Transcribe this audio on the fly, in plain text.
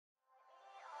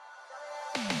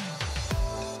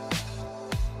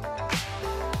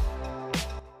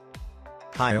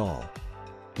Hi all.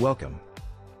 Welcome.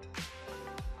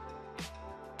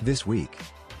 This week,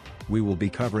 we will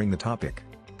be covering the topic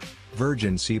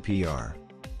Virgin CPR.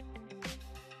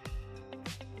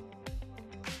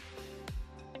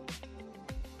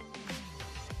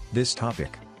 This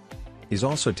topic is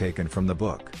also taken from the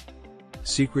book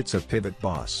Secrets of Pivot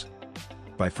Boss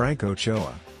by Frank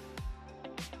Ochoa.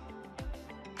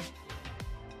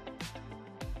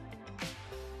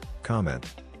 Comment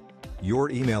your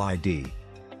email ID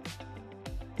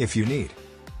if you need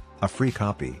a free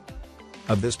copy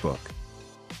of this book.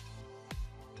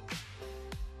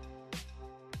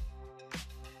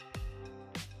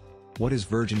 What is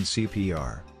Virgin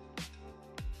CPR?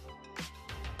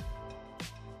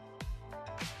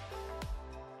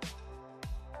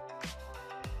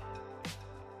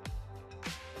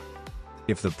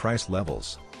 If the price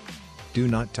levels do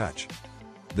not touch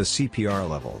the CPR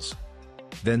levels,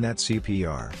 then that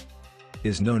CPR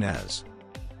is known as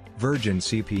Virgin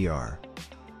CPR.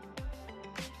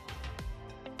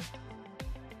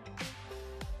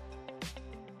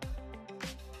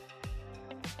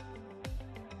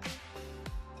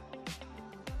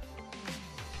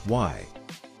 Why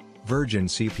Virgin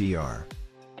CPR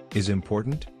is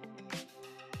important?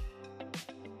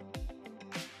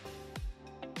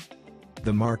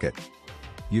 The market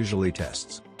usually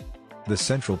tests the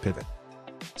central pivot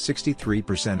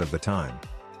 63% of the time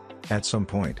at some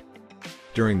point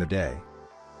during the day.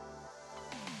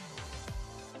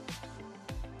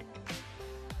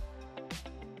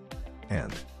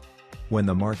 And when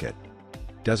the market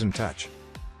doesn't touch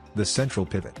the central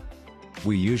pivot,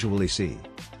 we usually see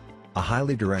a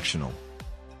highly directional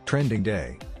trending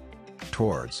day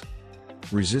towards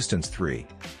resistance 3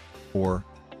 or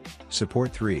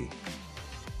support 3.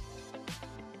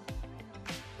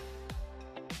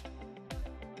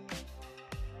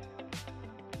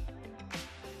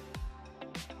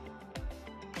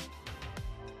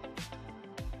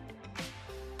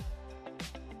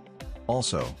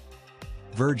 Also,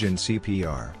 Virgin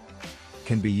CPR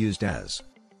can be used as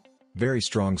very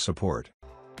strong support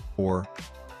or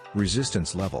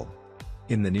resistance level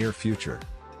in the near future.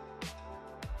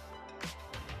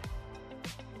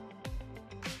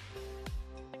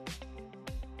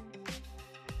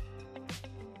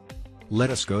 Let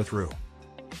us go through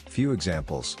few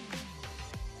examples.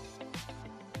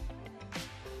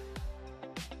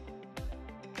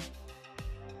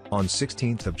 On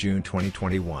 16th of June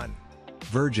 2021,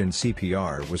 Virgin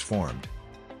CPR was formed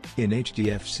in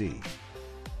HDFC.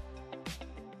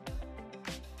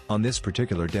 On this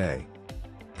particular day,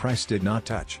 price did not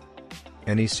touch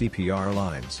any CPR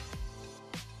lines.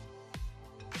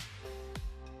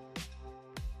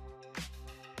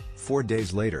 Four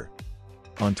days later,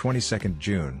 on 22nd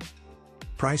June,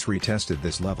 price retested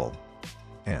this level,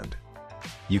 and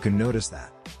you can notice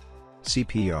that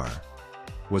CPR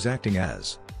was acting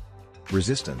as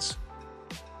resistance.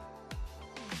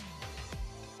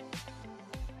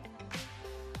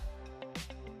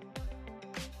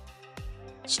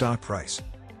 Stock price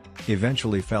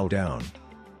eventually fell down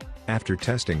after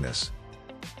testing this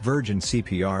Virgin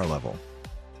CPR level.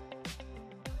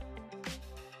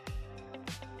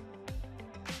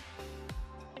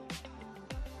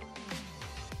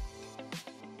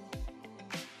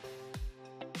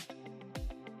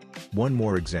 One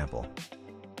more example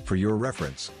for your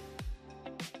reference.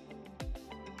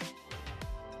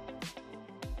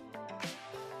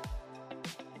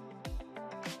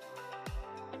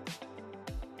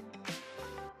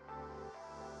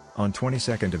 On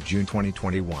 22nd of June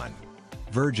 2021,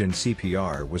 Virgin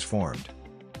CPR was formed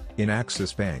in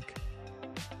Axis Bank.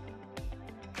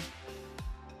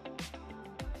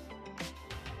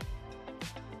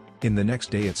 In the next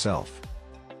day itself,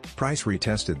 price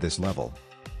retested this level,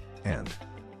 and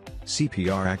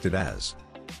CPR acted as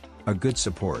a good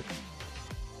support.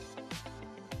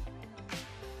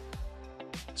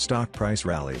 Stock price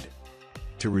rallied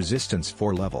to resistance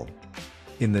 4 level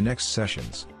in the next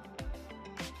sessions.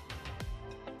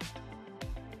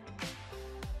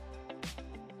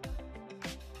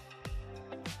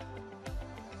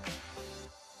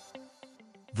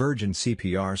 Virgin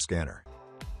CPR scanner.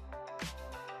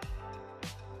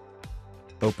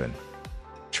 Open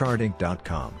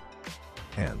charting.com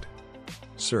and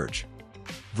search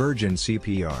Virgin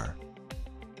CPR.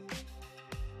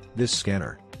 This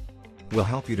scanner will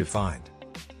help you to find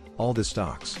all the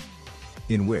stocks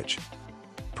in which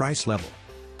price level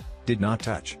did not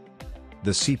touch the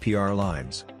CPR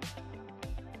lines.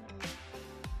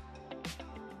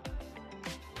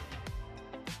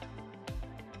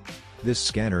 This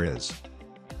scanner is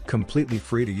completely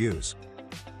free to use.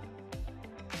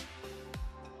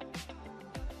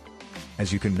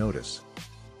 As you can notice,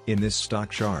 in this stock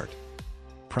chart,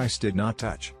 price did not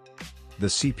touch the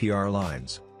CPR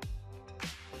lines.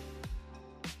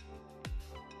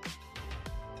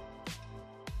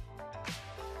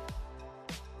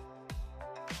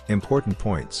 Important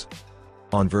points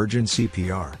on Virgin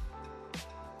CPR.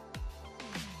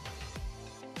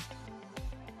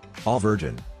 All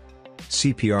Virgin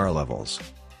CPR levels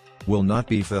will not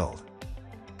be filled.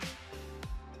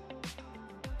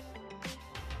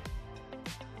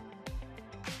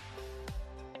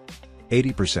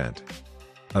 %,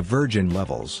 of Virgin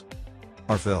levels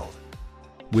are filled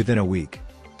within a week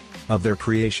of their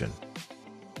creation.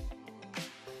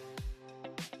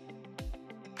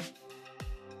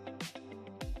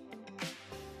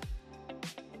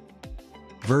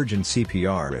 Virgin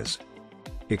CPR is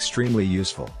extremely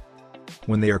useful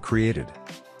when they are created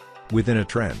within a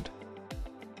trend.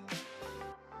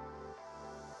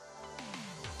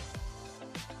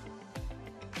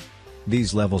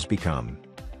 These levels become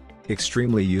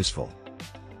extremely useful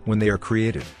when they are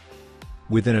created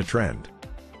within a trend.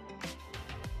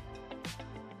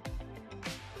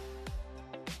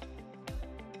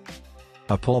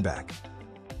 A pullback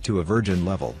to a Virgin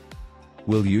level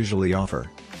will usually offer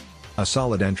a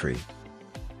solid entry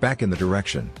back in the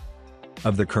direction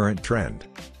of the current trend.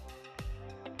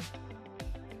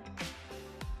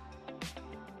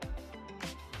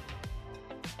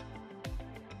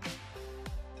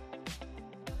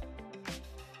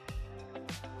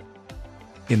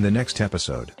 In the next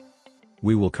episode,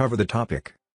 we will cover the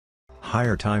topic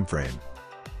higher time frame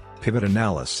pivot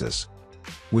analysis,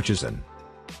 which is an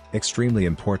extremely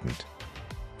important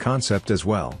concept as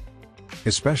well,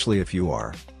 especially if you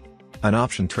are an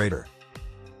option trader.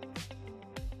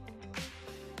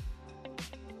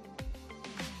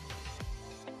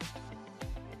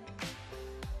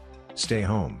 Stay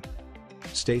home.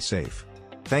 Stay safe.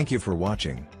 Thank you for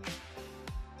watching.